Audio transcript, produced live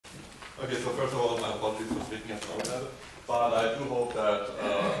Okay, so first of all, my apologies for speaking at the level, but I do hope that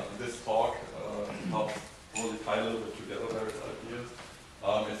this talk helps really tie a little bit together various ideas.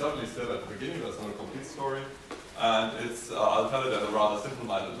 It's certainly still at the beginning, that's not a complete story, and it's, I'll tell it at a rather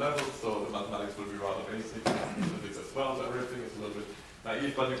simple-minded level, so the mathematics will be rather basic, and physics as well, so everything is a little bit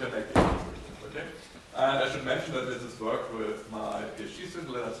naive, but you can make the answer, okay? And I should mention that this is work with my PhD student,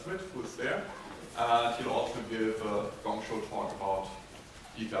 Leonard Smith, who is there, and he'll also give a gong show talk about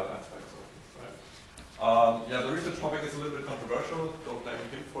detailed aspects of this, right? Yeah, the research topic is a little bit controversial, don't blame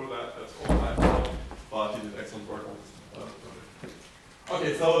him for that, that's all my fault, but he did excellent work on this.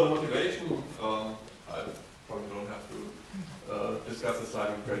 Okay, so the motivation, I probably don't have to discuss this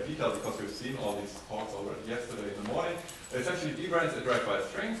slide in great detail because we've seen all these talks already yesterday in the morning. Essentially, d-branes interact by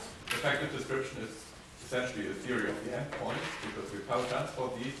strings. The effective description is essentially a theory of the endpoints because we power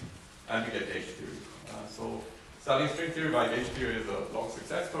transport these and we get gauge theory. So studying string theory by gauge theory is a long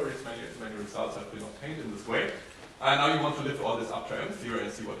success story. Many results have been obtained in this way. And now you want to lift all this up to M theory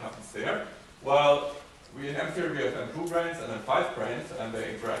and see what happens there. Well, in M theory we have M2 branes and M5 branes, and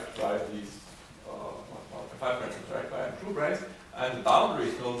they interact by these, M5 branes interact by M2 branes, and the boundary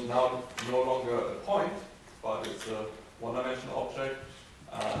is now no longer a point, but it's a one-dimensional object,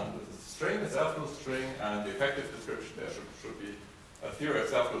 and it's a string, a self-closed string, and the effective description there should be a theory of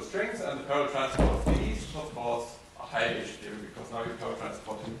self-closed strings, and the parallel transport of these, of course, a high-gauge theory, because now you're parallel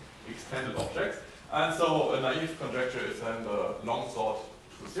transporting extended objects. And so a naive conjecture is then the long-sought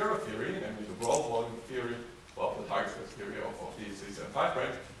zero theory, namely the broad volume theory of the target space theory of these M5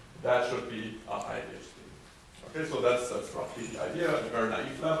 branes. That should be a high-gauge theory. Okay, so that's roughly the idea at a very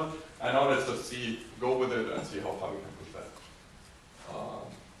naive level. And now let's just go with it and see how far we can push that. Not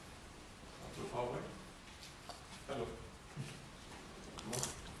too far away. Hello.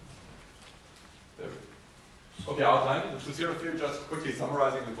 There we go. Okay, outline the zero theory, just quickly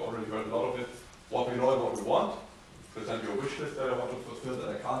summarizing, we've already heard a lot of it. What we know and what we want. Present your wish list that I want to fulfill that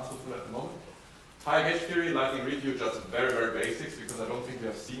I can't fulfill at the moment. High-gauge theory, lightning review, just very, very basics, because I don't think we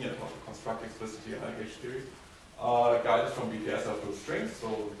have seen yet how to construct explicitly a high-gauge theory. Guidance from BTS of those strings,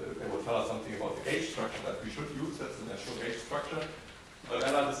 so they will tell us something about the gauge structure that we should use, that's the natural gauge structure.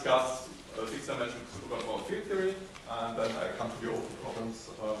 Then I'll discuss six-dimensional superconformal field theory, and then I come to the open problems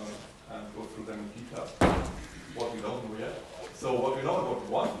and go through them in detail. What we don't know yet. So what we know and what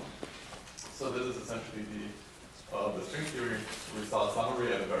we want. So this is essentially the string theory result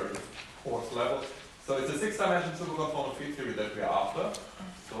summary at a very coarse level. So it's a six-dimensional superconformal field theory that we're after.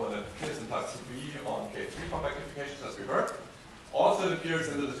 So it appears in type 3 on K3 compactifications, as we heard. Also it appears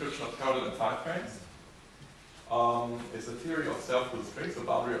in the description of parallel and M5 branes. It's a theory of self-closed strings, the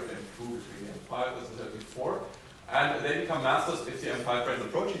boundary of the M2 between the M5, as I said before. And they become masters if the M5 branes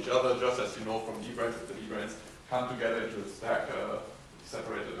approach each other, just as you know from D-branes, if the D-branes come together into a stack,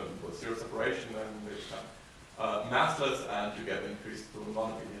 separated with zero separation, then they become massless, and you get increased to a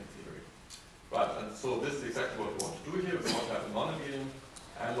non-Abelian theory. Right, and so this is exactly what we want to do here. We want to have a non-Abelian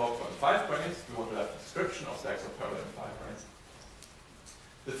analog for M5 branes. We want to have a description of stacks of parallel M5 branes.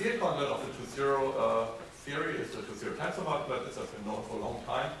 The field content of the 2-0 theory is the 2-0 tensor multiplet. This has been known for a long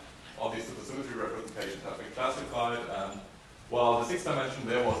time. All these supersymmetry representations have been classified, and well, the sixth dimension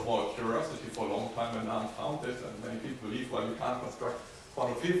there was more a curiosity for a long time when none found it, and many people believe, well, you can't construct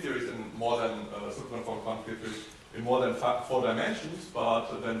quantum field theories in more than superconformal quantum field theories in more than 4 dimensions, but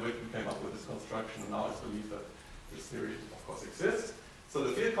then Whitman came up with this construction, and now it's believed that this theory, of course, exists. So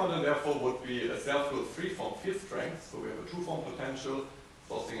the field content, therefore, would be a self-closed three-form field strength. So we have a two-form potential,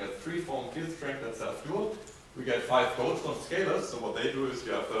 forcing a three-form field strength that's self-dual. We get 5 Goldstone scalars. So what they do is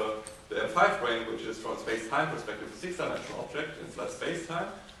you have the M5 brane, which is from a space-time perspective a 6-dimensional object in flat space-time,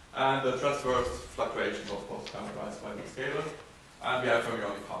 and the transverse fluctuations, of course, parameterized by the scalars. And we have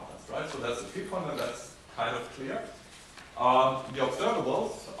fermionic partners, right? So that's the field content, that's kind of clear. The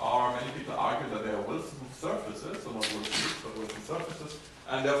observables are, many people argue that they are Wilson surfaces, so not Wilson loops, but Wilson surfaces,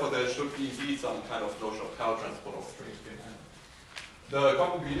 and therefore there should be indeed some kind of notion of parallel transport of strings behind it. The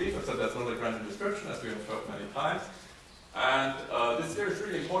common belief is that there's no Lagrangian description, as we have heard many times. And this theory is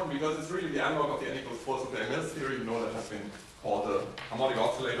really important because it's really the analog of the n=4 Mills theory. You know that has been called the harmonic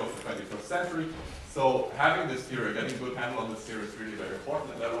oscillator of the 21st century. So having this theory, getting a good handle on this theory is really very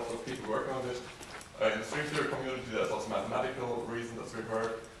important, and there are lots of people working on this. In the string theory community, there's also mathematical reasons, as we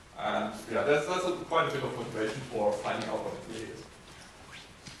heard. And yeah, there's quite a bit of motivation for finding out what it really is.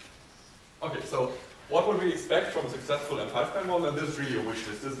 Okay, so what would we expect from a successful M5 brane model? And this is really a wish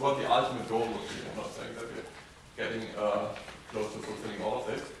list. This is what the ultimate goal would be. I'm not saying that we're getting close to fulfilling all of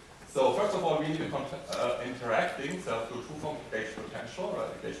this. So first of all, we need a interacting self-closed two-form gauge potential, right?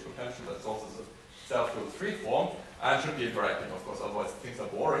 A gauge potential that's also a self-closed three-form, and should be interacting, of course, otherwise things are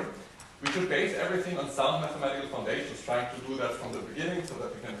boring. should base everything on sound mathematical foundations, trying to do that from the beginning so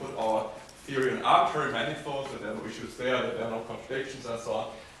that we can put our theory in arbitrary manifolds, that there are no issues there, that there are no contradictions and so on.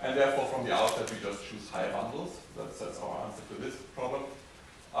 And therefore, from the outset, we just choose high bundles. That's our answer to this problem.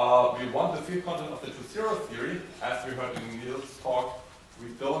 We want the field content of the 2-0 theory. As we heard in Niels' talk, we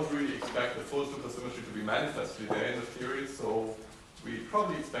don't really expect the full supersymmetry to be manifestly there in the theory, so we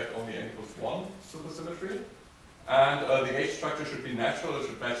probably expect only n=1 supersymmetry. And the gauge structure should be natural, it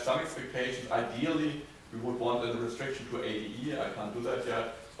should match some expectations. Ideally, we would want a restriction to ADE. I can't do that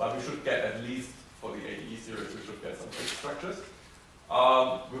yet, but we should get at least for the ADE series, we should get some gauge structures.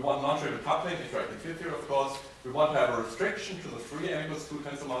 We want non-trivial coupling, interacting field theory, of course. We want to have a restriction to the free n=2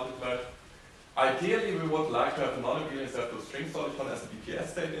 tensor multiplied. Ideally, we would like to have a non-Abelian string soliton as a BPS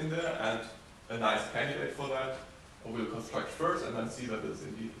state in there, and a nice candidate for that. We'll construct first and then see that this is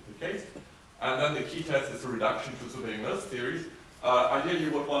indeed the case. And then the key test is a reduction to Superbeing-Mills theories. Ideally,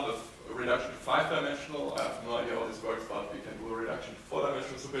 you would want a reduction to 5-dimensional. I have no idea how this works, but we can do a reduction to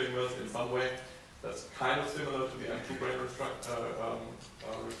 4-dimensional Superbeing-Mills in some way. That's kind of similar to the M2 brain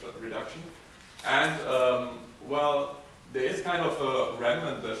reduction. And, well, there is kind of a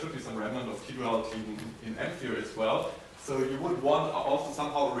remnant, there should be some remnant of T-duality in M theory as well. So you would want also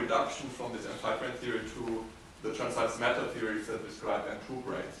somehow a reduction from this M5 brain theory to the transverse matter theories that describe M2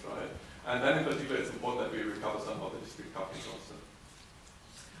 brains, right? And then in particular, it's important that we recover somehow the discrete coupling constant.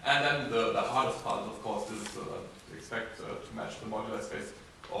 And then the hardest part, of course, is to expect to match the modular space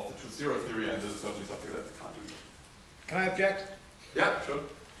of the 2-0 theory, and this is certainly something that we can't do. Can I object? Yeah, sure.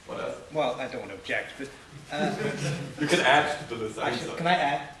 What else? Well, I don't want to object, but... you can add to this. Can I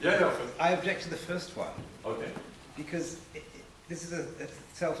add? Yeah, of course. I object to the first one. Okay. Because this is a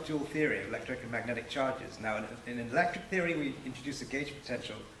self-dual theory of electric and magnetic charges. Now, in electric theory, we introduce a gauge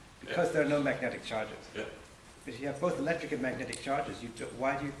potential because there are no magnetic charges. Yeah. But if you have both electric and magnetic charges,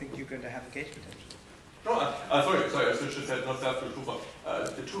 why do you think you're going to have a gauge potential? No, sorry, I should say not self-dual two-form.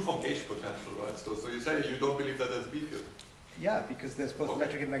 The two-form gauge potential, right? So you say you don't believe that there's a B field? Yeah, because there's both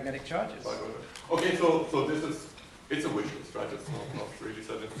electric and magnetic charges. Right. Okay, so this is, it's a wish list, right? It's not really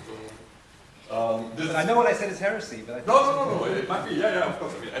set into stone. I know what I said is heresy, but I think No, it might be, yeah, of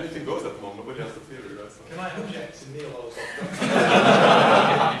course. I mean, anything goes at the moment, nobody has the theory, right? So. Can I object to Neil also?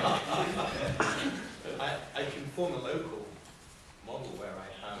 I can form a local model where I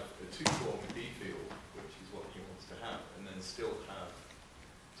have a two-form B field, which is what he wants to have, and then still have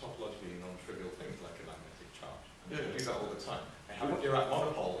topologically non-trivial things like a magnetic charge. And I do that all the time. I have a Dirac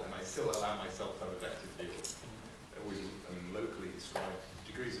monopole, and I still allow myself to have a vector field with locally described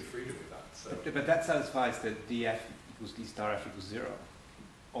degrees of freedom with that. So. But that satisfies the df equals d star f equals 0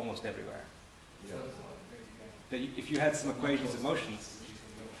 almost everywhere. Yeah. But if you had some equations of motions...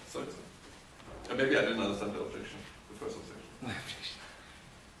 So, maybe I didn't understand the objection, the first objection.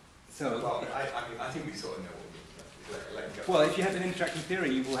 So, well, I think we sort of know what we mean. Well, if you have an interacting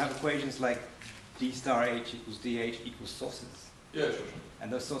theory, you will have equations like d star h equals dh equals sources. Yeah, sure.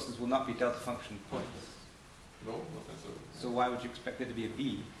 And those sources will not be delta function points. No, not necessarily. So why would you expect there to be a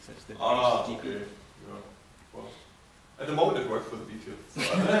B such that okay. Yeah. Well, at the moment it works for the B field. So,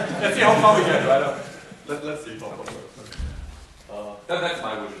 let's see how far we get, right? Let's see how far it works. That's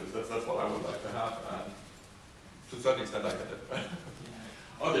my wishes. That's what I would like to have, and to a certain extent I get it. Right?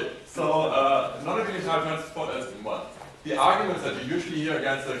 Okay, so non-Abelian type transport as one. The arguments that you usually hear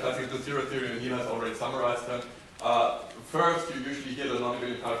against the classical 2-0 theory, and Nina has already summarized them. First, you usually hear the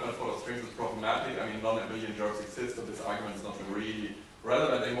non-Abelian type transport of strings is problematic. I mean, non-Abelian jokes exist, so this argument is not really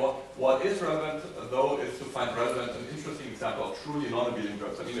relevant anymore. What is relevant, though, is to find relevant an interesting example of truly non-Abelian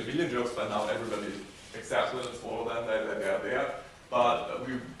jokes. I mean, Abelian jokes by now everybody accepts them, it's all of them, they are there. But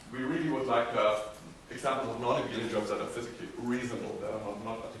we really would like to have examples of non-Abelian jokes that are physically reasonable, that are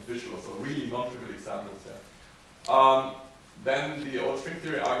not artificial, so really non-trivial examples there. Then the old string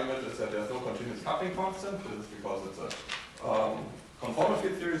theory argument is that there's no continuous coupling constant. This is because it's a conformal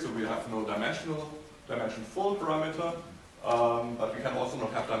field theory, so we have no dimension full parameter. But we can also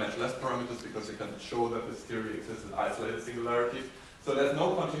not have dimensionless parameters because we can show that this theory exists in isolated singularities. So there's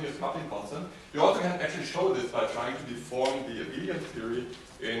no continuous coupling constant. You also can actually show this by trying to deform the Abelian theory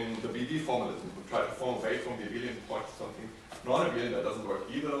in the BD formalism. We try to form away from the Abelian point to something non-Abelian. That doesn't work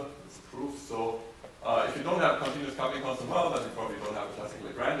either. It's a proof. So if you don't have a continuous coupling constant, well, then you probably don't have a classical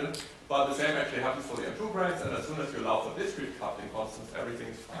Lagrangian. But the same actually happens for the M2 brains, and as soon as you allow for discrete coupling constants, everything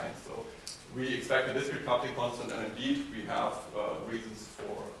is fine. So we expect a discrete coupling constant, and indeed we have reasons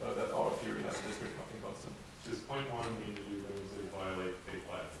for that our theory has a discrete coupling constant. Does point 1 mean that you're going to violate fake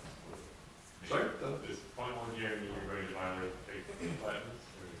flatness? Sorry? Does point 1 here mean you're going to violate fake flatness?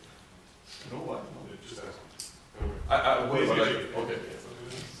 No, what? No. Just asking. Okay.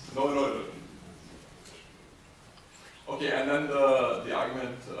 No, Okay, and then the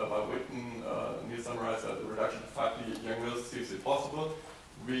argument by Witten, Neil summarized that the reduction to 50 Young-Mills seems impossible.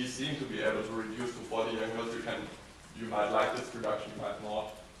 We seem to be able to reduce to 40 Young-Mills. You might like this reduction, you might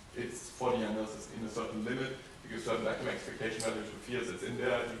not. It's 40 Young-Mills is in a certain limit. You give certain maximum expectation value to fields that's in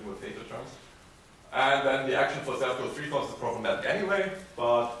there, even with theta terms. And then the action for self-closed free forms is problematic anyway,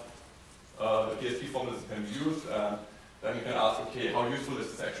 but the PSP formulas can be used. Then you can ask, okay, how useful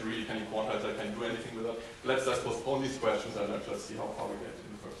is this actually really? Can you quantize that? Can you do anything with it? Let's just postpone these questions and let's just see how far we get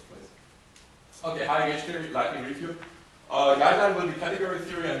in the first place. Okay, high gauge theory, lightning review. Guideline will be category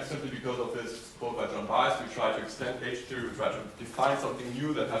theory, and simply because of this quote by John Bice, we try to extend gauge theory, we try to define something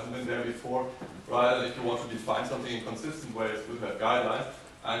new that hasn't been there before, right? And if you want to define something in consistent ways, we have guidelines.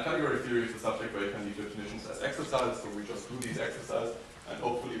 And category theory is the subject where you can leave definitions as exercises, so we just do these exercises, and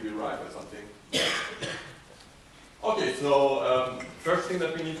hopefully we arrive at something. Okay, so first thing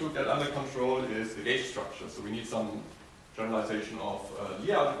that we need to get under control is the gauge structure. So we need some generalization of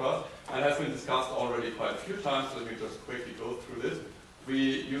Lie algebras, and has been discussed already quite a few times. Let me just quickly go through this.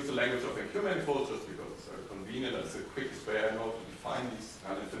 We use the language of NQ manifolds just because it's very convenient. It's the quickest way I know to define these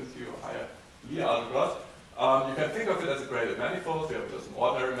infinity or higher Lie algebras. You can think of it as a graded manifold. You have just an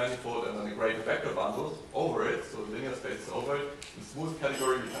ordinary manifold and then a graded vector bundle over it, so the linear space is over it. In smooth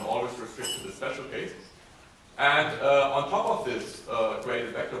category, you can always restrict to the special cases. And on top of this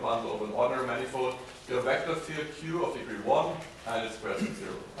graded vector bundle over an ordinary manifold, you have a vector field Q of degree 1 and it squares to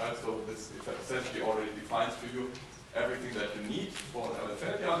 0. Right? So this essentially already defines for you everything that you need for an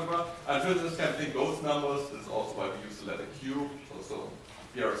infinity algebra. And physicists can think ghost numbers. This is also why we use the letter Q. So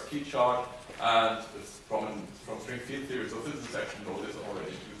PRSP chart, and it's from string field theory. So physicists actually know this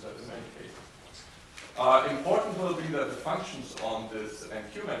already, use that in many cases. Important will be that the functions on this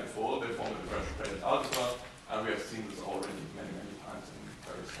NQ manifold, they form a differential graded algebra. And we have seen this already many, many times in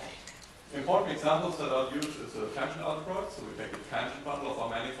various forms. Important examples that I'll use is a tangent algebra. So we take the tangent bundle of our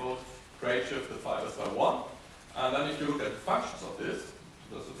manifold, grade shift the fibers by 1. And then if you look at the functions of this,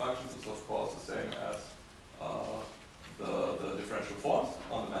 the functions is of course the same as the differential forms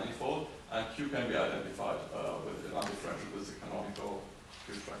on the manifold. And Q can be identified with an undifferential with the canonical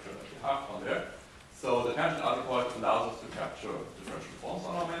Q structure that we have on there. So the tangent algebra allows us to capture differential forms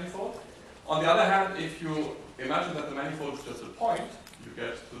on our manifold. On the other hand, if you imagine that the manifold is just a point, you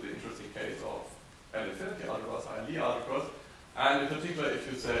get to the interesting case of L-infinity algebras, Lie algebras. And in particular,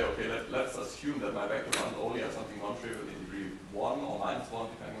 if you say, okay, let's assume that my vector bundle only has something non-trivial in degree 1 or -1,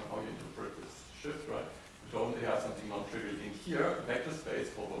 depending on how you interpret this shift, right? It only has something non-trivial in here, vector space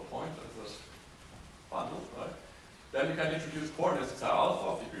over a point as a bundle, right? Then you can introduce coordinates psi alpha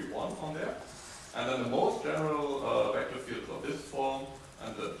of degree 1 on there. And then the most general vector field of this form,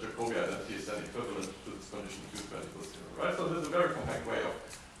 and the Jacobi identity is then equivalent to this condition Q squared equals 0, right? So this is a very compact way of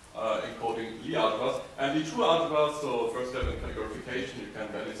encoding Lie algebras. And the true algebras, so first step in categorification, you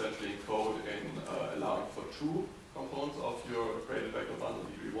can then essentially encode in allowing for true components of your graded vector bundle,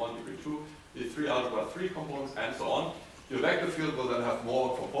 degree 1, degree 2, the 3 algebra 3 components, and so on. Your vector field will then have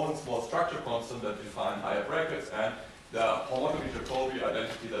more components, more structure constant that define higher brackets, and the homotopy Jacobi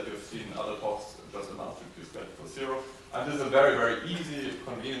identity that you've seen in other talks just amounts to Q squared equals 0. And this is a very, very easy,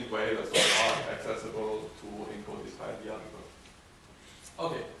 convenient way that's all accessible to encode these high Lie algebras.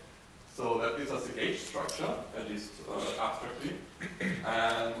 Okay, so that gives us a gauge structure, at least abstractly.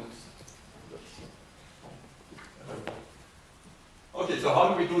 And okay, so how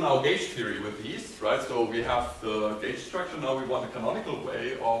do we do now gauge theory with these, right? So we have the gauge structure. Now we want a canonical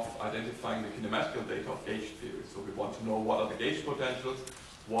way of identifying the kinematical data of gauge theory. So we want to know what are the gauge potentials,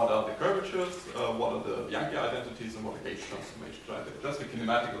 what are the curvatures, what are the Bianchi identities, and what are gauge transformations, right? Just the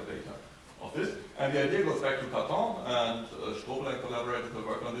kinematical data of this. And the idea goes back to Cartan, and Strobel and collaborators will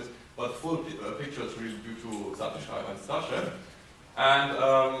work on this, but full picture is really due to Satishaiva and Stashev. And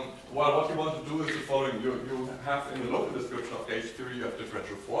well, what you want to do is the following. You have in the local description of gauge theory, you have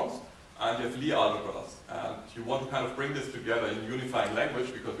differential forms, and you have Lie algebras. And you want to kind of bring this together in unifying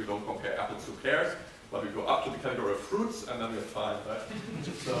language, because we don't compare apples to pears, but we go up to the category of fruits, and then we're fine, right?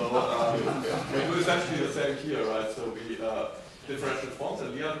 So we do essentially the same here, right? So we differential forms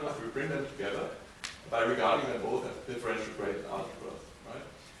and Lie algebras, we bring them together by regarding them both as differential graded algebras, right?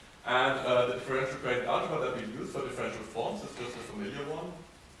 And the differential graded algebra that we use for differential forms is just a familiar one,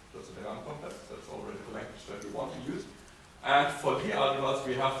 just a Durham complex. That's already the language that we want to use. And for Lie algebras,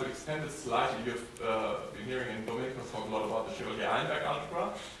 we have to extend it slightly. You've been hearing in Dominica's talk a lot about the Chevalier-Einberg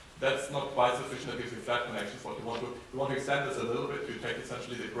algebra. That's not quite sufficient. That gives you flat connections. What you want to extend this a little bit. You take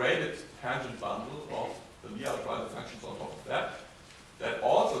essentially the graded tangent bundle of the Lie algebra, the functions on top of that. That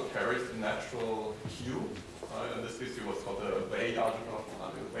also carries the natural Q, right? And this gives you what's called the Way algebra from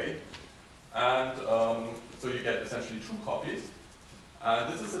Andrew Way. And so you get essentially essentially two copies.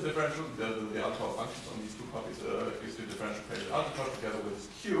 And this is the differential, the algebra functions on these two copies gives you differential equation algebra together with this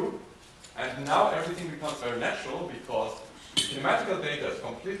Q. And now everything becomes very natural because kinematical data is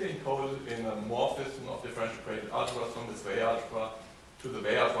completely encoded in a morphism of differential equation algebra from this Weyl algebra to the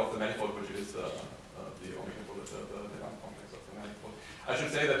Weyl algebra of the manifold, which is the omega bullet, the Young complex of the manifold. I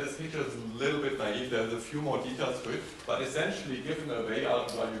should say that this picture is a little bit naive. There's a few more details to it, but essentially, given a Weyl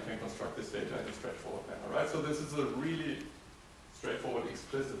algebra, you can construct this data in a straightforward manner, right? So this is a really straightforward,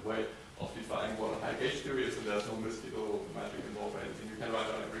 explicit way of defining what a high gauge theory is, and there's no mystical magic involved or anything. You can write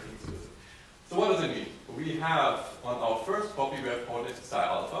down everything explicit. So what does it mean? We have, on our first copy, we have coordinates psi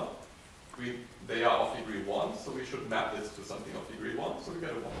alpha. They are of degree 1, so we should map this to something of degree 1, so we get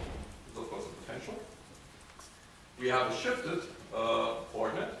a 1. This is, of course, a potential. We have a shifted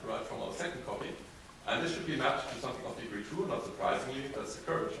coordinate, right, from our second copy, and this should be mapped to something of degree 2, not surprisingly, that's the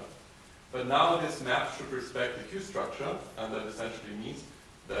curvature. But now this map should respect the Q structure, and that essentially means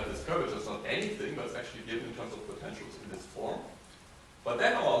that this curvature is not anything, but it's actually given in terms of potentials in this form. But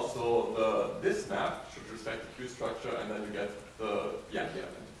then also this map should respect the Q structure, and then you get the Yankee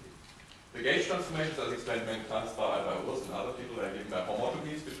identity. The gauge transformations, as explained many times by Urs and other people, are given by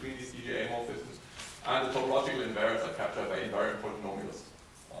homotopes between these EGA morphisms, and the topological invariants are captured by invariant polynomials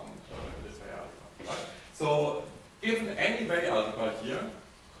on this Weyl algebra. Right? So, given any Weyl algebra here,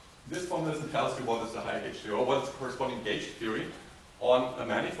 this formalism tells you what is the high gauge theory, or what is the corresponding gauge theory on a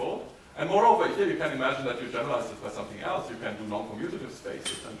manifold. And moreover, here you can imagine that you generalize this by something else. You can do non-commutative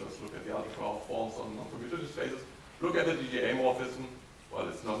spaces and just look at the algebra of forms on non-commutative spaces. Look at the DGA morphism. Well,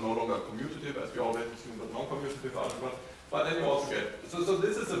 it's no longer commutative, as we always assume, but non-commutative algebra. But then you also get, so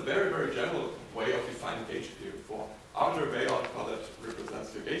this is a very, very general way of defining gauge theory for arbitrary Weyl algebra that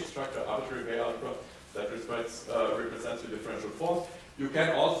represents your gauge structure, arbitrary Weyl algebra that represents your differential forms. You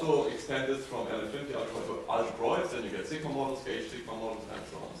can also extend this from L-infinity algebra to algebroids, and you get sigma models, gauge sigma models, and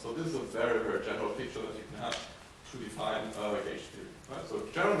so on. So this is a very, very general picture that you can have to define gauge theory. Right? So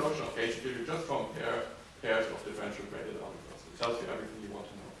general notion of gauge theory, just compare pairs of differential graded algebras. It tells you everything you want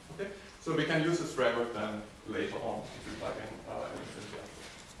to know. Okay? So we can use this framework then later on if you plug in L-infinity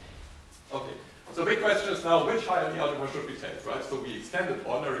algebra. Okay. So big question is now, which higher Lie algebra should we take, right? So we extended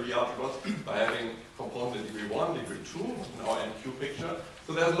ordinary Lie algebras by having components in degree 1, degree 2, in our NQ picture.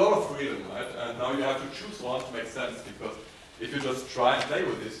 So there's a lot of freedom, right? And now you have to choose one to make sense, because if you just try and play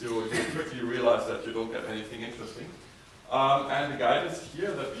with this, you quickly realize that you don't get anything interesting. And the guidance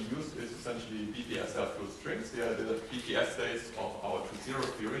here that we use is essentially BPS self-closed strings. They are the BPS states of our 2-0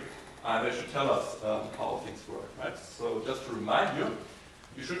 theory, and they should tell us how things work, right? So just to remind you,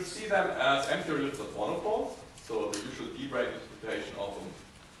 you should see them as M-theory lists of monopoles. So the usual D-brain interpretation of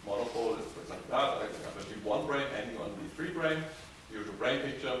a monopole is, for example, that. I have a G1 brain ending on a B3 brain, the usual brain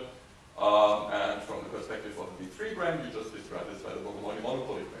picture. And from the perspective of the B3 brain, you just describe this by the Bogomolny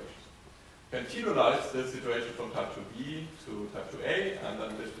monopole equation. Continualize this situation from type 2B to type 2A, and then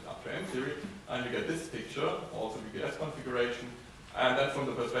lift it up to M-theory, and you get this picture, also BPS configuration. And then from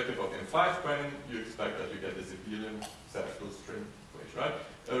the perspective of the M5 brain, you expect that you get this abelian self-closed string. Right?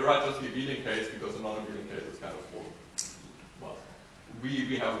 Right, just the abelian case, because the non-abelian case is kind of more, well,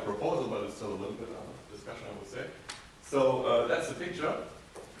 we have a proposal, but it's still a little bit of a discussion, I would say. So that's the picture.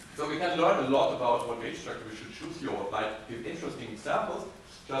 So we can learn a lot about what gauge structure we should choose here, or like give interesting examples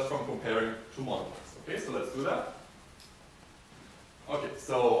just from comparing two monopoles. Okay, so let's do that. Okay,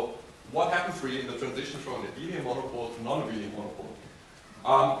 so what happens really in the transition from an abelian monopole to non-abelian monopole?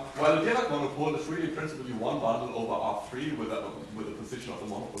 Well, the Dirac monopole is really principally one bundle over R3 with the position of the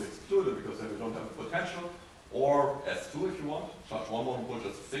monopole excluded, because then we don't have a potential, or S2 if you want, such one monopole,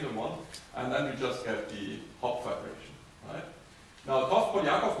 just a single one, and then we just get the Hopf vibration, right? Now, the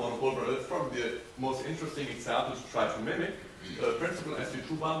Hopf-Polyakov monopole, that's probably the most interesting example to try to mimic. The principal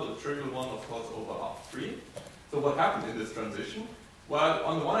SU2 bundle, a trivial one, of course, over R3. So what happened in this transition? Well,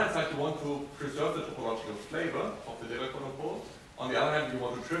 on the one hand side, you want to preserve the topological flavor of the Dirac monopole. On the other hand, you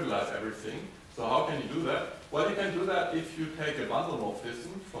want to trivialize everything. So how can you do that? Well, you can do that if you take a bundle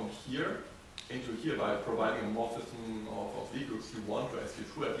morphism from here into here by providing a morphism of Lie groups U1 to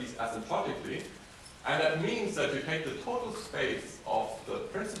SU2, at least asymptotically. And that means that you take the total space of the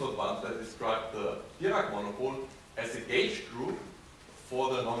principal bundle that describes the Dirac monopole as a gauge group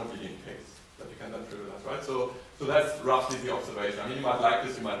for the non-abelian case that you can then trivialize, right? So that's roughly the observation. I mean, you might like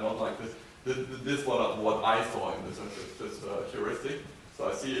this, you might not like this. This is what I saw in this heuristic. So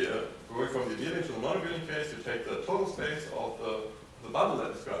I see going from the abelian to the non-abelian case, you take the total space of the bundle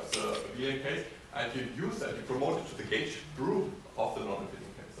that describes the abelian case, and you use that, you promote it to the gauge group of the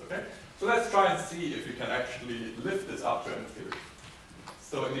non-abelian case, okay? So let's try and see if you can actually lift this up to M theory.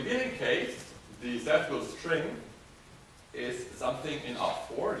 So in the abelian case, the self-closed string is something in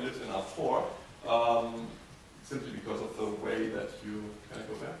R4, it lives in R4, simply because of the way that you, can I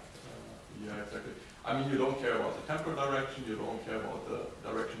go back? Yeah, exactly. I mean, you don't care about the temporal direction, you don't care about the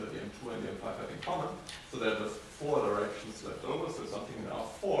direction that the M2 and the M5 have in common, so there are just 4 directions left over, so something in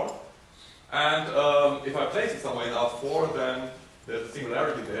R4. And if I place it somewhere in R4, then there's a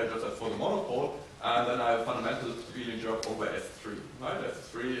singularity there, just as for the monopole, and then I have a fundamental abelian jerk over S3. Right?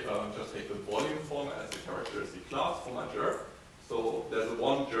 S3 just take the volume form as the characteristic class for my jerk. So there's a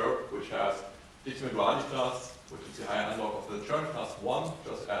one jerk which has Dixman-Duality class, which is the higher analog of the Chern class 1,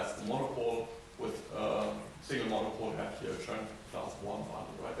 just as the monopole with single monopole have here Chern class 1 bundle.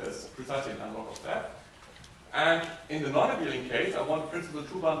 Right? There's precisely an analog of that. And in the non-Abelian case, I want principal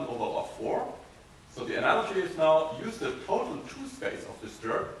 2 bundle over R4. So the analogy is now use the total 2 space of this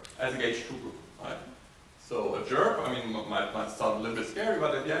jerk as a gauge 2 group. Right? So a jerk, I mean, might sound a little bit scary,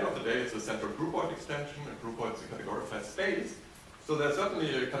 but at the end of the day, it's a central groupoid extension. A groupoid is a categorified space. So there's certainly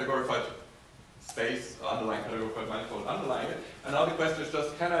a categorified space underlying categorified manifold underlying it. And now the question is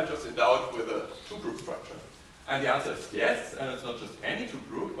just, can I just endow it with a 2-group structure? And the answer is yes, and it's not just any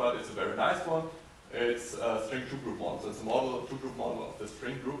 2-group, but it's a very nice one. It's a string 2-group model. So it's a model, 2-group model of the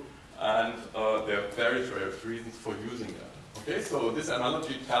string group, and there are various reasons for using that. Okay, so this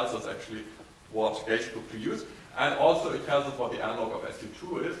analogy tells us actually what gauge group to use, and also it tells us what the analog of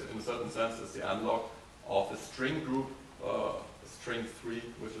SU2 is. In a certain sense, it's the analog of the string group, string 3,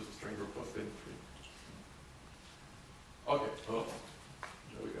 which is a string group for spin 3. Okay, there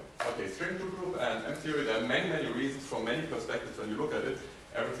we go. Okay, string 2 group and M theory. There are many, many reasons from many perspectives when you look at it.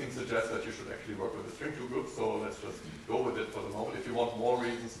 Everything suggests that you should actually work with a string 2 group, so let's just go with it for the moment. If you want more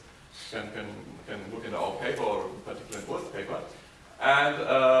reasons, can look into our paper, or particularly in Wolf's paper. And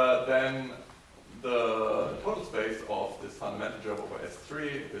then the total space of this fundamental jerk over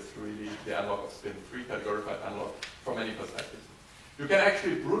S3 is really the analog of spin 3, categorified analog from many perspectives. You can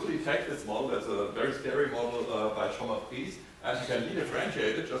actually brutally take this model. There's a very scary model by Chomar-Pries, and you can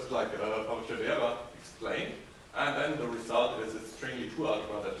differentiate it just like Pavlovich explained. And then the result is this string Lie2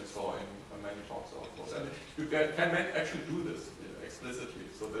 algebra that you saw in many talks, of course. And you can actually do this explicitly.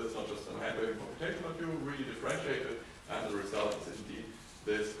 So this is not just a hand-waving computation, but you really differentiate it, and the result is indeed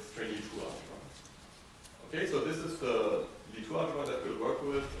this string Lie2 algebra. Okay, so this is the Lie2 algebra that we'll work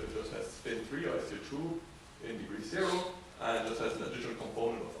with. It just has spin 3 or SU2 in degree 0, and just has an additional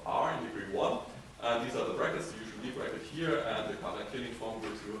component of R in degree 1. And these are the brackets, the usual D bracket here, and the Cartan-Killing form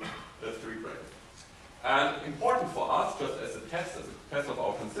gives you the 3 brackets. And important for us, just as a test of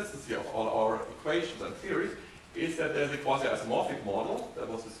our consistency of all our equations and theories, is that there's a quasi-isomorphic model that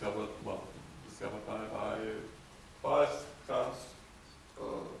was discovered by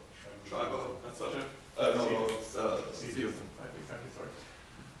Schreiber and such Stevenson, right, exactly, sorry.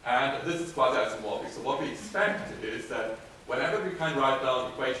 And this is quasi-isomorphic. So what we expect is that whenever we can write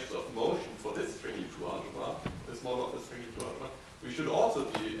down equations of motion for this string Lie2 algebra, this model of the string Lie2 algebra, we should also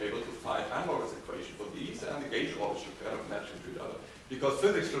be able to find analogous equation for these, and the gauge orbits should kind of match into each other. Because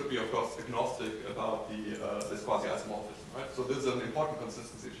physics should be, of course, agnostic about this quasi-isomorphism, right? So this is an important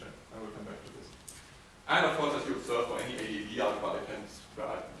consistency check, and we'll come back to this. And of course, as you observe for any ADV algebra, I can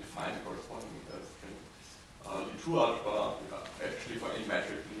define the corresponding string Lie2 algebra. Actually, for any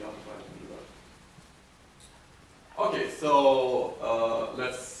metric Lie algebra, I can do that. Okay, so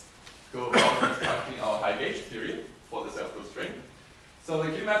let's go about constructing our high gauge theory for the self-group string. So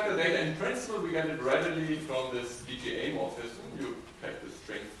the Q-mapped data, in principle, we get it readily from this DGA morphism. You take the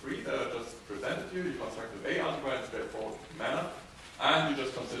string 3 that I just presented to you, you construct the A algebra in a straightforward manner, and you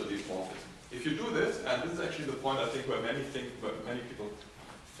just consider these morphisms. If you do this, and this is actually the point I think where many people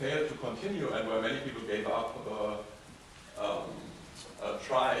failed to continue, and where many people gave up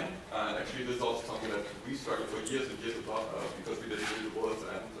trying, and actually this is also something that we struggled for years and years about, because we didn't read the words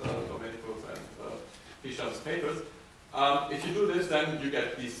and Domenico's and Hisham's papers. If you do this, then you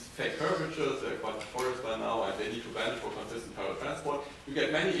get these fake curvatures, they're quite notorious by now, and they need to vanish for consistent parallel transport. You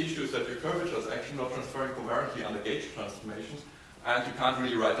get many issues that your curvature is actually not transferring covariantly under gauge transformations, and you can't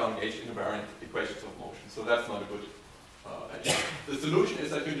really write down gauge invariant equations of motion. So that's not a good idea. The solution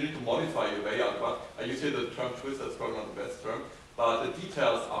is that you need to modify your Weyl algebra. I use here the term twist, that's probably not the best term, but the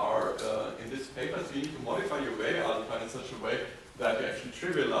details are in this paper. So you need to modify your Weyl algebra in such a way that you actually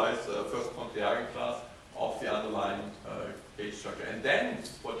trivialize the first Pontryagin class of the underlying gauge structure. And then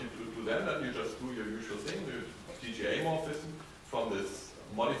what you do then you just do your usual thing, the DGA morphism from this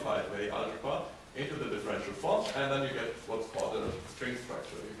modified Weyl algebra into the differential form, and then you get what's called a string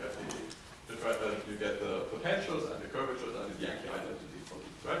structure. You get the potentials and the curvatures and the Yankee identity for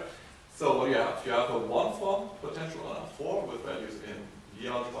these, right? So what do you have? You have a one-form potential on R4 with values in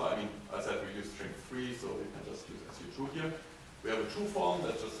Lie algebra. I mean, I said we use string 3, so you can just use SU2. SU2 here. We have a true form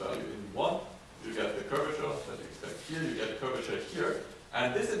that's just value in 1. You get the curvature that you expect here. You get curvature here.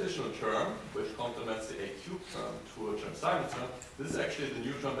 And this additional term, which complements the A cubed term to a Saemann term, this is actually the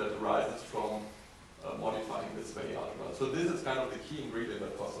new term that arises from modifying this Weyl algebra. So this is kind of the key ingredient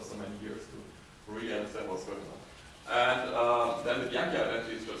that cost us so many years to really understand what's going on. And then the Bianchi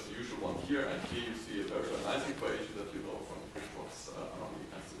identity is just the usual one here, and here you see a very, very nice equation that you know from Kirchhoff's anomaly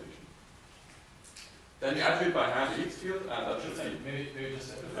cancellation. Then you attribute by hand the X field, and that should be... Maybe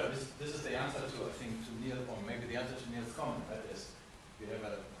just this is the answer to, I think, to Neil, or maybe the answer to Neil's comment, that is, we have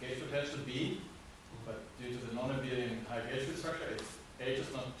a gauge potential B, but due to the non-Abelian high gauge field structure, H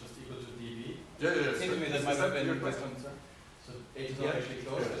is not just equal to dB. Yeah. It seems to me that might have been my concern. So H is not actually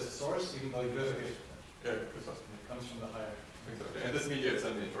closed as a source, even though you have a gauge potential. Yeah, precisely. It comes from the higher. Exactly. And this mediates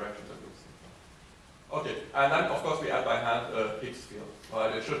then the interactions that we've seen. Okay, and then of course we add by hand a Higgs field.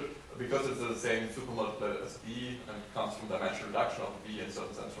 Right? It should, because it's the same supermultiplier as B and comes from dimension reduction of B in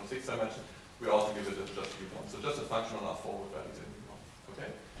certain sense from 6 dimensions, we also give it just V1. So just a function on our forward values in V1. Okay?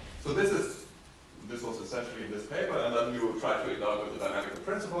 So this was essentially in this paper, and then you try to evaluate the dynamical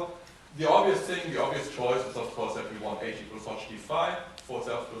principle. The obvious thing, the obvious choice is of course that we want H equals H d phi for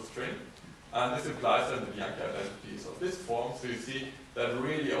self-closed string. And this implies then the Bianchi identities of this form. So you see that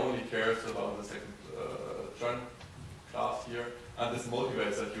really only cares about the second term class here. And this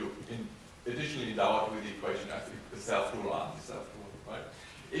motivates that you additionally endow it with the equation as the self-rule and the self-rule, right?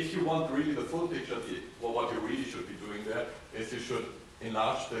 If you want really the full picture, what you really should be doing there is you should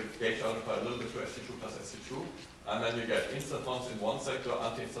enlarge the gauge algebra a little bit to SU2 plus SU2. And then you get instantons in one sector,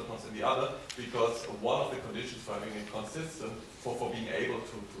 anti-instantons in the other, because one of the conditions for having it consistent, for being able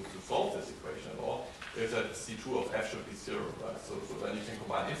to solve this equation at all, is that C2 of F should be 0, right? So then you can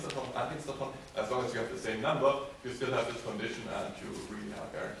combine instanton and anti-instanton. As long as you have the same number, you still have this condition, and you really are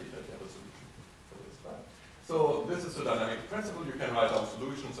guaranteed that you have a solution for this, right? So this is the dynamic principle. You can write down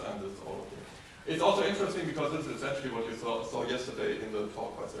solutions, and it's all okay. It's also interesting because this is essentially what you saw yesterday in the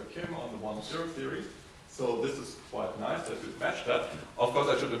talk by Sir Kim on the 1-0 theory. So this is quite nice that we've matched that. Of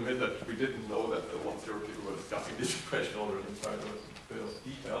course, I should admit that we didn't know that the 1-0 people were discussing this equation already in quite a bit of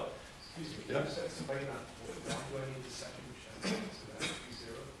detail. Excuse me, Yeah? can you explain that? Why do I need the second chance so that would be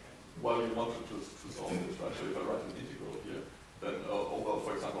 0? Well, you wanted to solve this, right? So if I write an integral here, then over,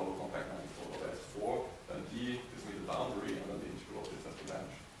 for example, over compact manifold of S4, then D gives me the boundary, and then the integral of this has to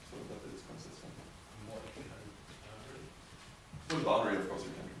vanish, so that it is consistent. And what can I boundary? So the boundary, of course,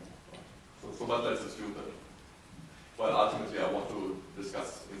 you can ignore. Right? So but let's assume that, well, ultimately I want to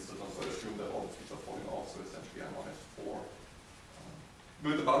discuss instantons, so I assume that all the fees are falling off, so essentially I'm on S4.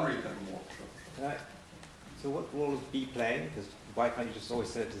 With the boundary you can do more. Sure. So what role is B playing? Because why can't you just always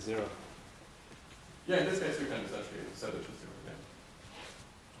set it to 0? Yeah, in this case we can essentially set it to 0. Yeah.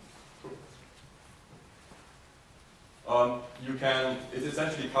 Cool. You can, it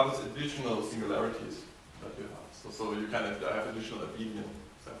essentially covers additional singularities that you have. So you can have additional abelian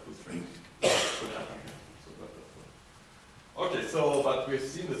self-closed strings. Okay, so, but we've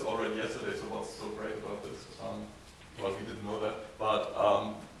seen this already yesterday, so what's so great about this? Well, we didn't know that, but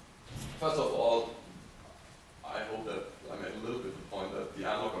first of all, I hope that I made a little bit the point that the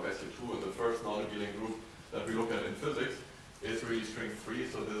analog of SU2 in the first non-Abelian group that we look at in physics is really string free,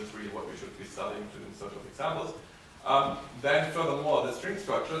 so this is really what we should be studying in search of examples. Then furthermore, the string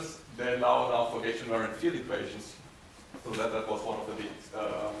structures, they allow now for gauge-invariant field equations, so that was one of the big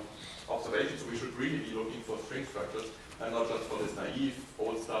observations. So we should really be looking for string structures and not just for this naive,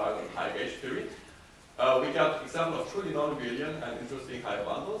 old-style and high gauge theory. We got example of truly non-Abelian and interesting higher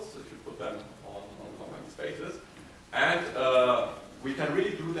bundles, if you put them on compact spaces. And we can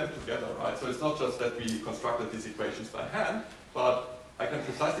really glue them together, right? So it's not just that we constructed these equations by hand, but I can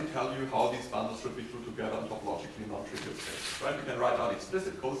precisely tell you how these bundles should be glued together on topologically non-trivial spaces, right? We can write down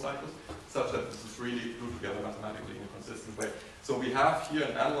explicit code cycles such that this is really glued together mathematically in a consistent way. So we have here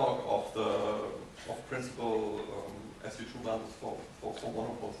an analog of the principal SU2 bundles for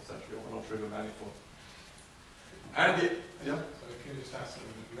monopoles, essentially, or non-trivial manifolds. And yeah? So can you just ask,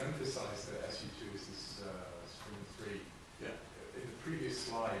 you emphasize that SU2 is this string 3. Yeah. In the previous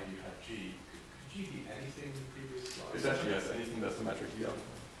slide you had G. Could G be anything in the previous slide? Essentially, yes, anything that's symmetrically up.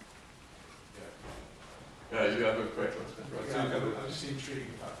 Yeah. Yeah, you have a correct question, right? Yeah, So I'm just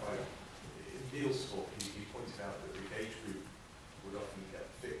intrigued about why in Neil's talk he pointed out that the gauge group would often get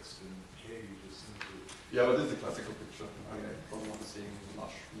fixed, and here you just seem to... yeah, but this is a classical picture. I mean, probably not seeing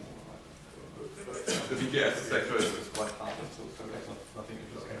much more. The VGS sector is quite hard, so there's nothing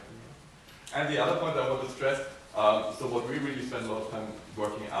interesting. And the other point I want to stress, so what we really spend a lot of time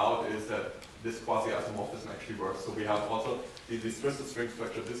working out is that this quasi-isomorphism actually works. So we have also the twisted string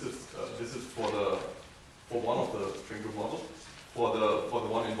structure. This is for for one of the string group models. For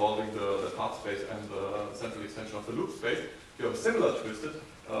the one involving the path space and the central extension of the loop space, you have a similar twisted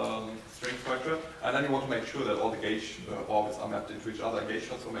string structure, and then you want to make sure that all the gauge orbits are mapped into each other, gauge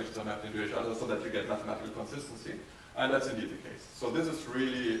transformations are mapped into each other, so that you get mathematical consistency. And that's indeed the case. So this is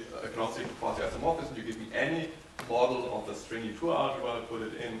really agnostic to quasi-isomorphism. You give me any model of the stringy 2 algebra, put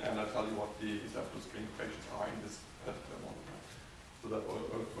it in, and I tell you what the two string equations are in this particular model. So that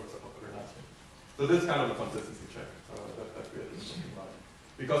works out very nicely. So this is kind of a consistency check that we are doing about.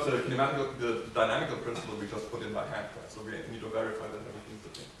 Because the dynamical principle we just put in by hand, right? So we need to verify that everything's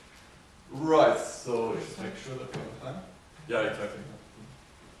the same. Right, so just make sure that we're on time. Yeah, exactly.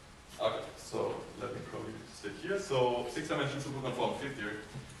 Okay, so let me probably stick here. So 6-dimensional superconformal field theory.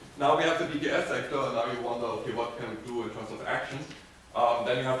 Now we have the BGS sector, and now you wonder, okay, what can we do in terms of actions?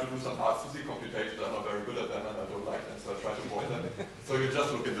 Then you have to do some parts to see computations. I'm not very good at them, and I don't like them, so I try to avoid them. So you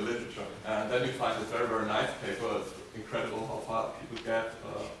just look in the literature, and then you find this very, very nice paper. It's incredible how far people get.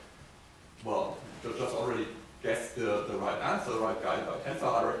 Well, you just already guessed the right answer, the right guide by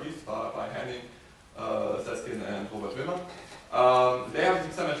tensor hierarchies by Henning, Seskin, and Robert Wimmer. They have a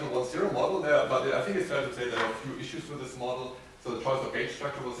 6-dimensional 1-0 model there, but I think it's fair to say there are a few issues with this model. So the choice of gauge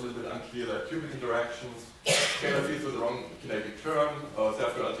structure was a little bit unclear. There are cubic interactions, scalar fields with the wrong kinetic term,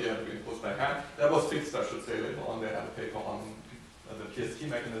 self-duality had to be imposed by hand. That was fixed, I should say, later on. They had a paper on the PST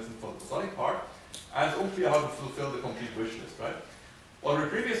mechanism for the bosonic part. And it's unclear how to fulfill the complete wish list, right? What we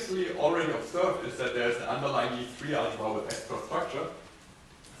previously already observed is that there's an underlying E3 algebra with extra structure.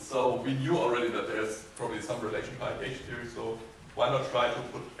 So we knew already that there's probably some relation by gauge theory, so why not try to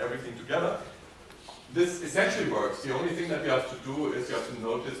put everything together? This essentially works. The only thing that you have to do is you have to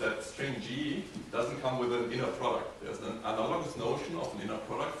notice that string G doesn't come with an inner product. There's an analogous notion of an inner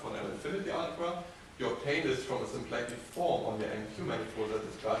product for an L-infinity algebra. You obtain this from a symplectic form on the MQ manifold that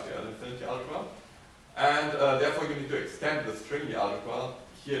describes the L-infinity algebra. And therefore you need to extend the stringy algebra.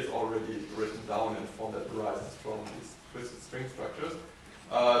 Here it's already written down in a form that arises from these twisted string structures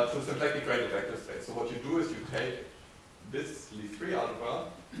to a symplectic graded vector space. So what you do is you take this Lie3 algebra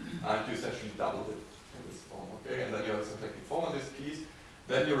and you essentially double it in this form, okay? And then you have a symplectic form on this piece.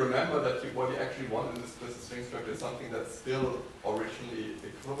 Then you remember that what you actually want in this twisted string structure is something that's still originally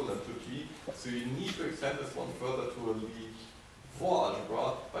equivalent to G. So you need to extend this one further to a Lie4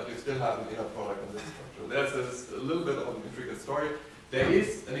 algebra, but you still have an inner product in this structure. There's a little bit of an intricate story. There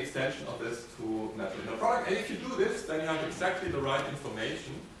is an extension of this to natural inner product, and if you do this, then you have exactly the right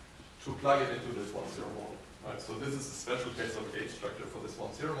information to plug it into this 1-0 model. Right? So this is a special case of a gauge structure for this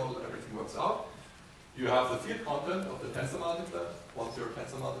 1-0 model. Everything works out. You have the field content of the tensor multiplet, 1-0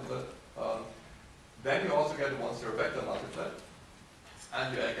 tensor multiplet. Then you also get a 1-0 vector multiplet,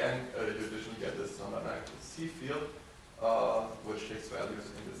 and you again you additionally get this non-dynamical C field, which takes values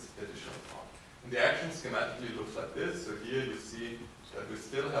in this additional part. And the action schematically looks like this. So here you see that we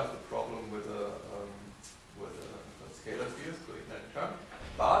still have the problem with a scalar field, the kinetic term,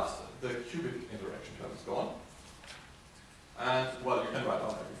 but the cubic interaction term is gone. And well, you can write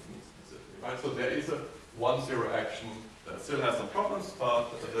down everything specifically, right? So there is a 1-0 action that still has some problems, but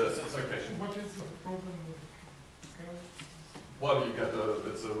the expectation. What is the problem with scalar? Well, you get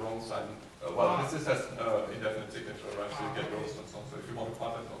it's a wrong sign. This has indefinite signature, right? So you get rows and so on. So if you want to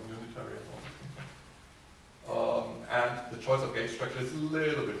find that on unitary as well. And the choice of gauge structure is a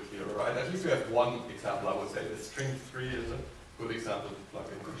little bit clearer, right? At least we have one example, I would say. The string 3 is a good example to plug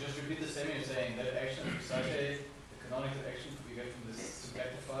in. Could you just repeat the same? You're saying that action precisely, the canonical action could be get from this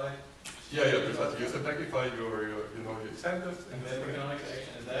symplectify? Yeah, precisely. You symplectify your incentives. And then the canonical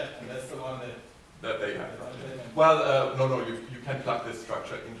action is that, and that's the one that they have. Well, no, you can plug this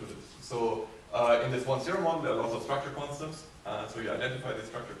structure into this. So in this 1-0 model, there are lots of structure constants. So you identify the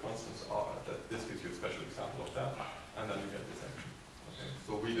structure constants, this gives you a special example of that, and then you get this action. Okay?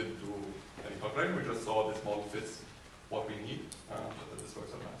 So we didn't do any calculation, we just saw this model fits what we need, and this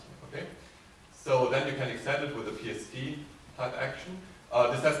works out nicely. Okay? So then you can extend it with a PST type action.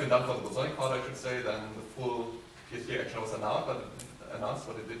 This has been done for the bosonic part, I should say. Then the full PST action was announced,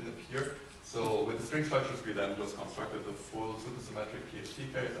 but it didn't appear. So with the string structures, we then just constructed the full supersymmetric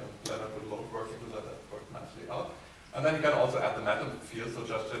PST case, and Leonard put a lot of work into that. That worked nicely out. And then you can also add the matter field, so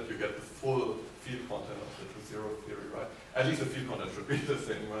just that you get the full field content of the 2-0 theory, right? At least the field content should be the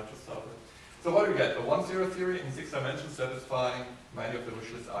same, right, to start with. So what do we get? A 1-0 theory in 6 dimensions satisfying many of the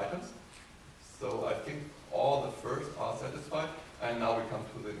wish list items. So I think all the first are satisfied, and now we come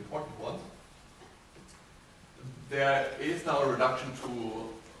to the important ones. There is now a reduction to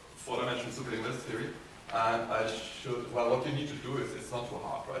 4-dimensional superconformal theory. And what you need to do is, it's not too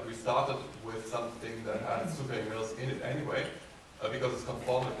hard, right? We started with something that had superconformals in it anyway, because it's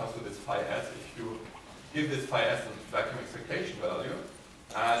conformal, it comes to this phi s. If you give this phi s a vacuum expectation value.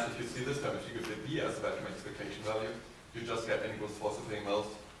 And if you see this term, if you give it b as a vacuum expectation value, you just get n equals 4 superconformal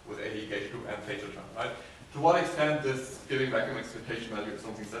with a gauge group and theta term, right? To what extent this giving vacuum expectation value is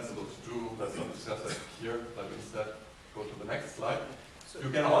something sensible to do, let's not discuss that here, but instead go to the next slide. So You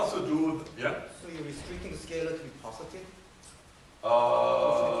can also do, yeah? So you're restricting the scalar to be positive?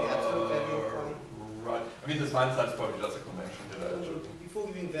 Right. I mean, this minus sign is probably just a convention that I showed. Before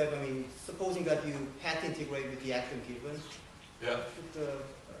giving that, I mean, supposing that you path integrate with the atom given, Yeah. should,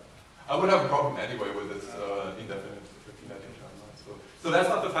 I would have a problem anyway with this indefinite kinetic term. Right? So that's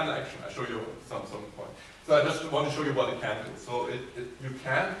not the final action. I show you some point. So I just want to show you what it can do. So you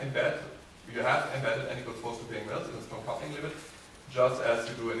can embed, you have embedded n equals 4 superconformal males in a strong coupling limit, just as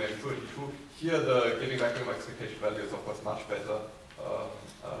you do in A2 and E2. Here the giving vacuum expectation value is of course much better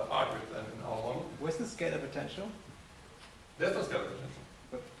argued than in our model. Where's the scalar potential? There's no scalar potential.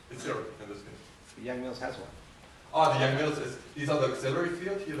 But it's zero in this case. Yang-Mills has one. Oh, the Yang-Mills is, these are the auxiliary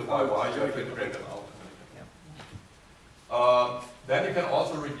field, here the YY, you have to integrate them out. Yeah. Then you can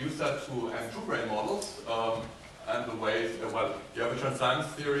also reduce that to M2 brain models, and the ways, well, you have a Chern-Simons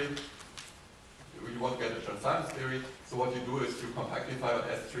theory, you want to get a Chern-Simons theory, so what you do is you compactify on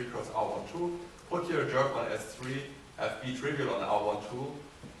S3 cross R12, put here a gerb on S3, have B trivial on R12,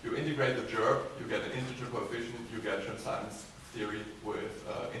 you integrate the gerb, you get an integer coefficient, you get Chern-Simons theory with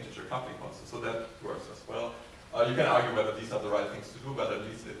integer coupling constant, so that works as well. You can argue whether these are the right things to do, but at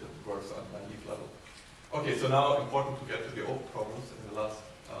least it works on naive level. Okay, so now important to get to the open problems in the last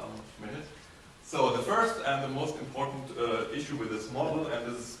minute. So the first and the most important issue with this model, and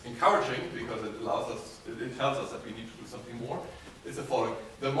this is encouraging because it allows us, it tells us that we need to do something more, is the following.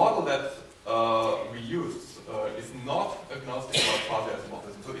 The model that we used is not agnostic about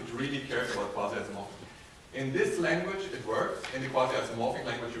quasi-isomorphism, so it really cares about quasi-isomorphism. In this language, it works. In the quasi-isomorphic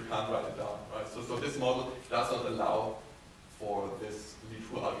language, you can't write it down, right? So this model does not allow for this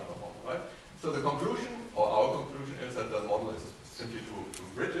Lie2 algebra model, right? So the conclusion, or our conclusion, is that the model is simply too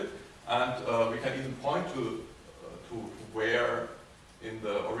rigid, and we can even point to where in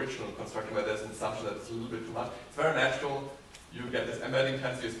the original construction where there's an assumption that it's a little bit too much. It's very natural. You get this embedding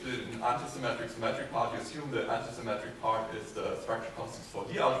tensor, you split it in antisymmetric, symmetric part. You assume the antisymmetric part is the structure constants for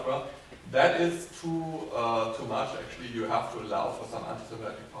the algebra. That is too much. Actually, you have to allow for some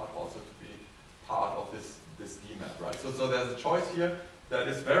antisymmetric part also to be part of this D-map, right? So there's a choice here that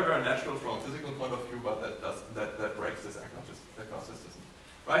is very, very natural from a physical point of view, but that breaks this agnosticism,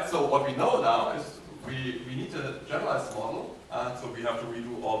 right? So what we know now is we need a generalized model, and so we have to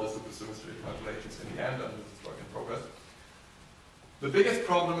redo all the supersymmetry calculations in the end, and this is work in progress. The biggest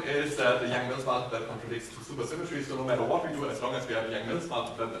problem is that the Yang-Mills multiplet contradicts two supersymmetries, so no matter what we do, as long as we have a Yang-Mills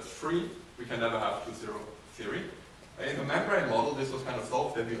multiplet that's free, we can never have 2-0 theory. In the membrane model, this was kind of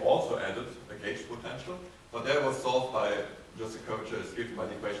solved, then we also added a gauge potential, but that was solved by just the curvature is given by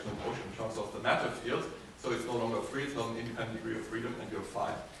the equation of motion in terms of the matter field, so it's no longer free, it's not an independent degree of freedom, and you're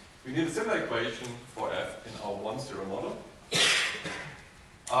fine. We need a similar equation for F in our 1-0 model.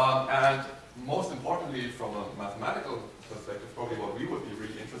 And most importantly, from a mathematical perspective, probably what we would be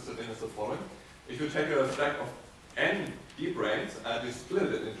really interested in is the following. If you take a stack of n d-branes and you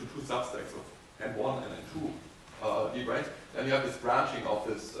split it into two substacks of n1 and n2 d-branes, then you have this branching of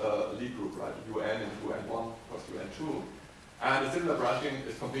this Lie group, right? un into n1 plus un2. And a similar branching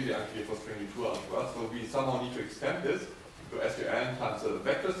is completely unclear for string Lie2 algebra, so we somehow need to extend this to SUN times a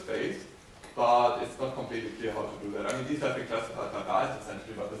vector space, but it's not completely clear how to do that. I mean, these have been classified by guys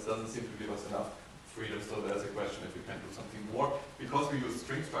essentially, but this doesn't seem to give us enough freedom, so there's a question if we can do something more. Because we use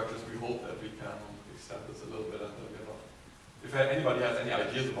string structures, we hope that we can extend this a little bit until we have. If anybody has any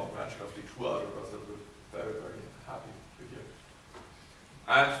ideas about branching of Lie2 algebras, I would be very, very happy to hear.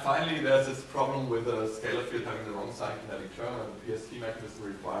 And finally, there's this problem with a scalar field having the wrong sign kinetic term and the PST mechanism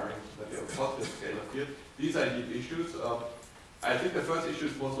requiring that you have a positive scalar field. These are indeed issues. I think the first issue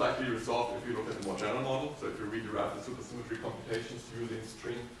is most likely resolved if you look at the more general model. So if you rederive the supersymmetry computations using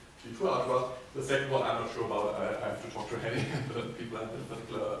string Lie2 algebras. The second one I'm not sure about. I have to talk to Henning and the people in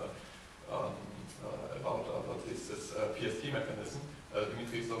particular about this PST mechanism,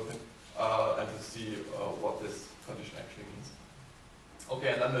 Dimitri Sofin, and to see what this condition actually means.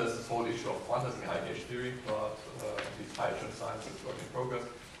 Okay, and then there's this whole issue of quantizing high gauge theory, but these high Chern-Simons is work in progress.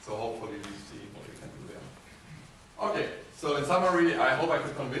 So hopefully we see what we can do there. Okay, so in summary, I hope I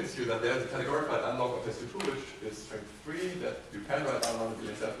could convince you that there's a categorical analog of SU2, which is string free, that you can write down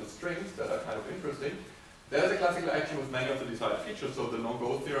non-Abelian sets with strings that are kind of interesting. There's a classical action with many of the desired features, so the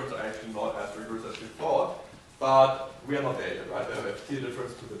no-go theorems are actually not as rigorous as we thought, but we are not there yet, right? They have a clear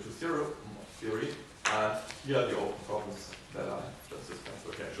difference to the 2-0 theory, and here are the open problems that I just discussed.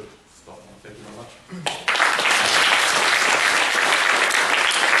 Okay, I should stop now. Thank you very much.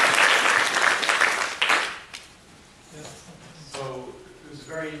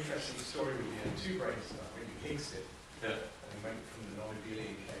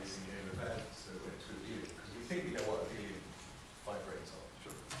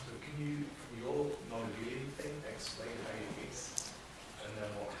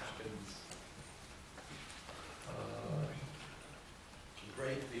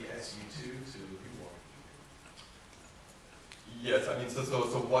 break the SU2 to U1? Yes, I mean, so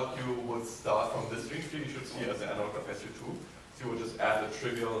what you would start from this string tree, you should see as the analog of SU2. So you would just add a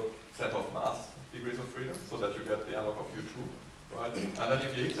trivial set of mass degrees of freedom so that you get the analog of U2, right? And then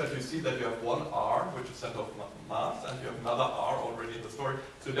if you extract, you see that you have one R, which is set of mass, and you have another R already in the story.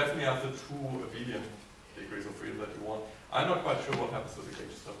 So you definitely have the two abelian degrees of freedom that you want. I'm not quite sure what happens to the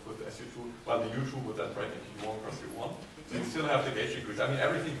gauge stuff with the SU2. Well, the U2 would then break into U1 cross U1. So you still have the gauge degrees. I mean,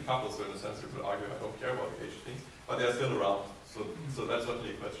 everything decouples, so in a sense you could argue I don't care about the gauge things, but they're still around. So that's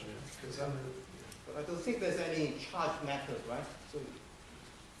certainly a question here. But I don't think there's any charge method, right? So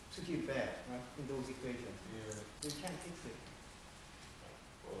to keep that, right, in those equations. Yeah. We can't fix it.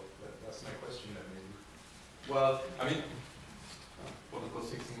 Well, that's my question then, maybe. Well, I mean, what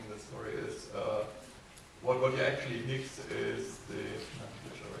was fixing in the story is, what you actually fix is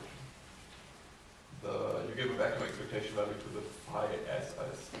which direction? You give a vacuum expectation value to the phi s, I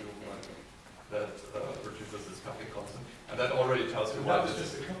assume, right? That produces this coupling constant. And that already tells you what That's it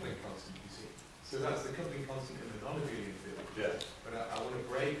just is. the coupling constant, you see. So that's the coupling constant in the non-abelian theory. Yeah. But I want to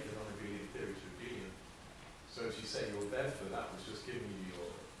break the non-abelian theory to abelian. So as you say, your therefore, that was just giving you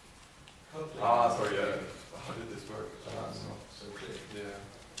your coupling. Sorry, yeah. How did this work? That's not so clear. Yeah.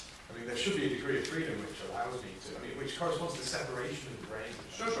 I mean, there should be a degree of freedom which allows me to, I mean, which corresponds to separation of the brain.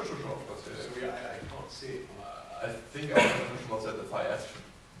 Sure, of course. So I can't see it. I think our conclusion was that the phi s.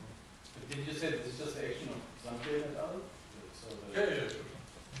 Did you say this is just the action of Saemann et al.? So Yeah, sure.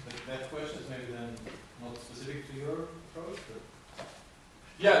 that question is maybe then not specific to your approach? But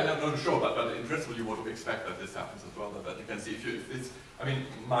Yeah, no, sure, but in principle you would expect that this happens as well, that you can see if it's, I mean,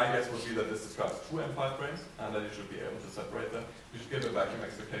 my guess would be that this describes two M5 brains, and that you should be able to separate them. You should give a vacuum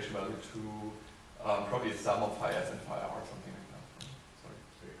expectation value to probably a sum of phi s and phi r, something like that. Sorry.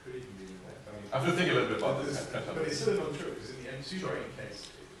 So it could even be that. I mean, I have to think a little bit about this. but it's sort of untrue, because in the M2 brain case,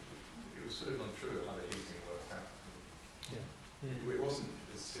 it was sort of untrue how the heating worked out. Yeah. It wasn't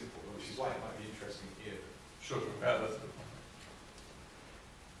as simple, which is why it might be interesting here. Sure. Yeah, that's a good point.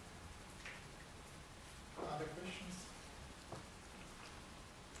 Other questions?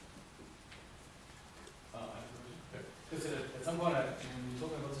 I have a question. Because at some point, when you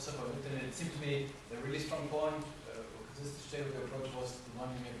talking about the stuff about internet, it seemed to me the really strong point, because this state of the approach was the one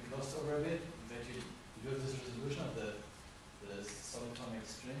you maybe glossed over a bit, that you do this resolution of the solitonic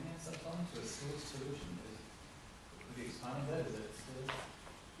string and so on to a smooth solution. Could you expand on that? Is that still?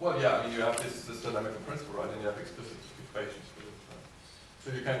 Well, yeah, I mean, you have this dynamical principle, right, and you have explicit equations for it. Right? So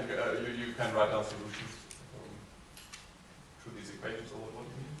you can write down solutions through these equations, or what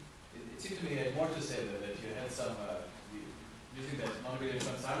do you mean? It seemed to me more to say that you had some, using that non-Abelian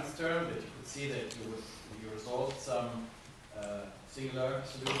transcience term, that you could see that you resolved some singular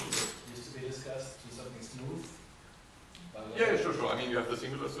solution that used to be discussed to something smooth. Yeah, sure. I mean, you have the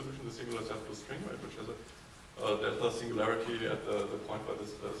singular solution, the singular Zapdos string, right, which has a delta singularity at the point where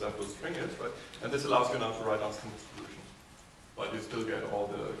this Zapdos string is, right? And this allows you now to write down smooth solutions, but you still get all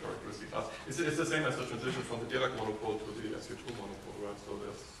the characteristic classes. It's the same as the transition from the Dirac monopole to the SU2 monopole, right? So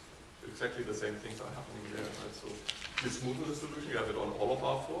there's exactly the same things are happening there, right? So you smoothen the solution, you have it on all of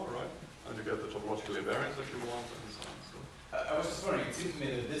R4, right? And you get the topological invariance that you want, and so on. So. I was just wondering, it seems to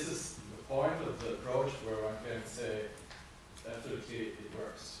me that this is the point of the approach where one can say, absolutely, it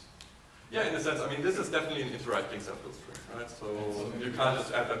works. Yeah, in a sense, I mean, this is definitely an interacting Zapdos string, right? So you can't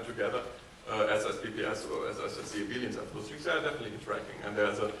just add them together as BPS or as the abelian Zapdos strings. They are definitely interacting, and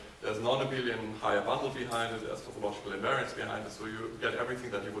there's non-abelian higher bundle behind it. There's topological invariance behind it. So you get everything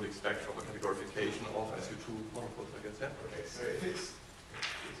that you would expect from a categorification of SU2 monopoles, I guess. Yeah. Okay, so if it's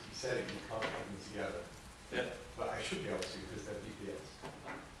you said you can't put them together. Yeah. But I should be able to because they're BPS.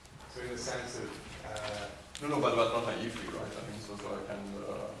 So in the sense of No, but not naively, right? I mean, so I can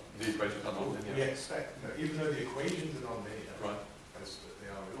the equations are not we linear. expect, even though the equations are non-linear, Right. as they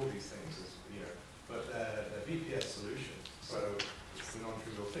are with all these things, as you know, but they're BPS solutions. So it's the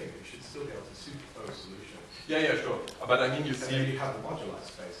non-trivial thing. You should still be able to superpose solutions. Yeah, sure. But I mean, you And see. then you have the modular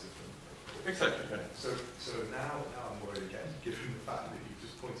space of them. Exactly. Yeah. So now I'm worried again, given the fact that you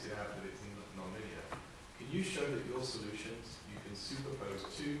just pointed out that it's non-linear. Can you show that your solutions, you can superpose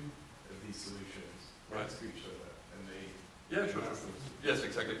two of these solutions next to each other, and they... Yeah, sure. Yes,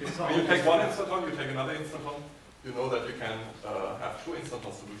 exactly. When you take one instanton, you take another instanton, you know that you can have two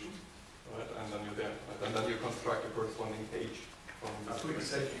instanton solutions, right? And then you're there. Right? And then you construct a corresponding H from I thought you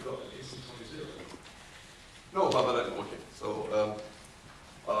said you got an instanton zero. No, but okay. So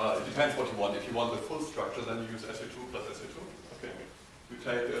it depends what you want. If you want the full structure, then you use SU2 plus SU2. Okay. You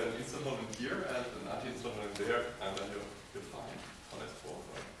take an instanton in here and an anti-instanton in there, and then you're fine on S4.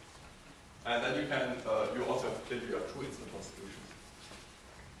 Right? And then you can you also have clearly you have two instanton solutions.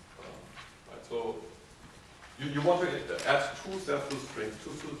 So you want to add two self-full strings,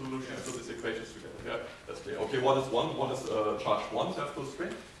 two solutions to these equations together. Yeah, that's clear. Okay, what is one? One is charge 1 self-full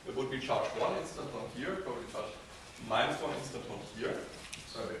string. It would be charge 1 instant on here, probably charge -1 instant on here.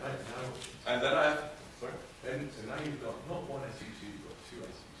 Sorry, now, And then I have, sorry? so now you've got not one SU2, you've got two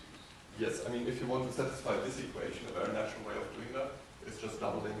SU2s. Yes, I mean, if you want to satisfy this equation, a very natural way of doing that is just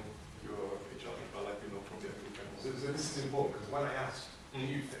doubling your HR interval, like you know from the Abelian. So this is important because when I asked, do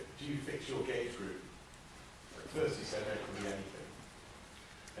you fix your gauge group? At first you said it could be anything.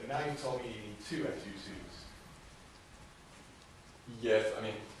 And now you told me you need two SU2s. Yes, I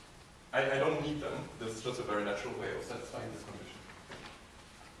mean, I don't need them. This is just a very natural way of satisfying this condition.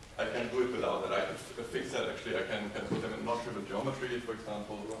 I can do it without that. I can fix that actually. I can put them in non-trivial geometry, for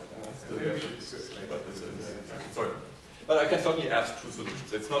example. Right? And I still Maybe we get should discuss it later. but this is, sorry. But I can certainly add two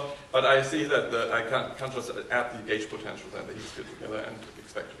solutions. It's not, but I see that I can't just add the gauge potentials and the heat field together and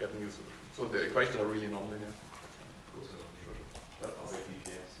expect to get a new solution. So the equations are really nonlinear. That's all the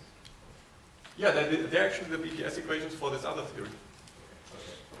BPS. Yeah, they're actually the BPS equations for this other theory.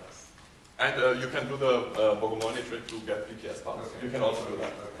 Okay, that's, And you can do the Bogomolny trick to get BPS parts. okay. You can also do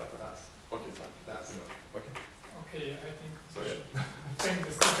that. That's, Okay, fine. that's enough. Okay. Okay, I think So we yeah. should thank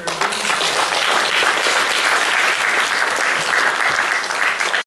the speaker.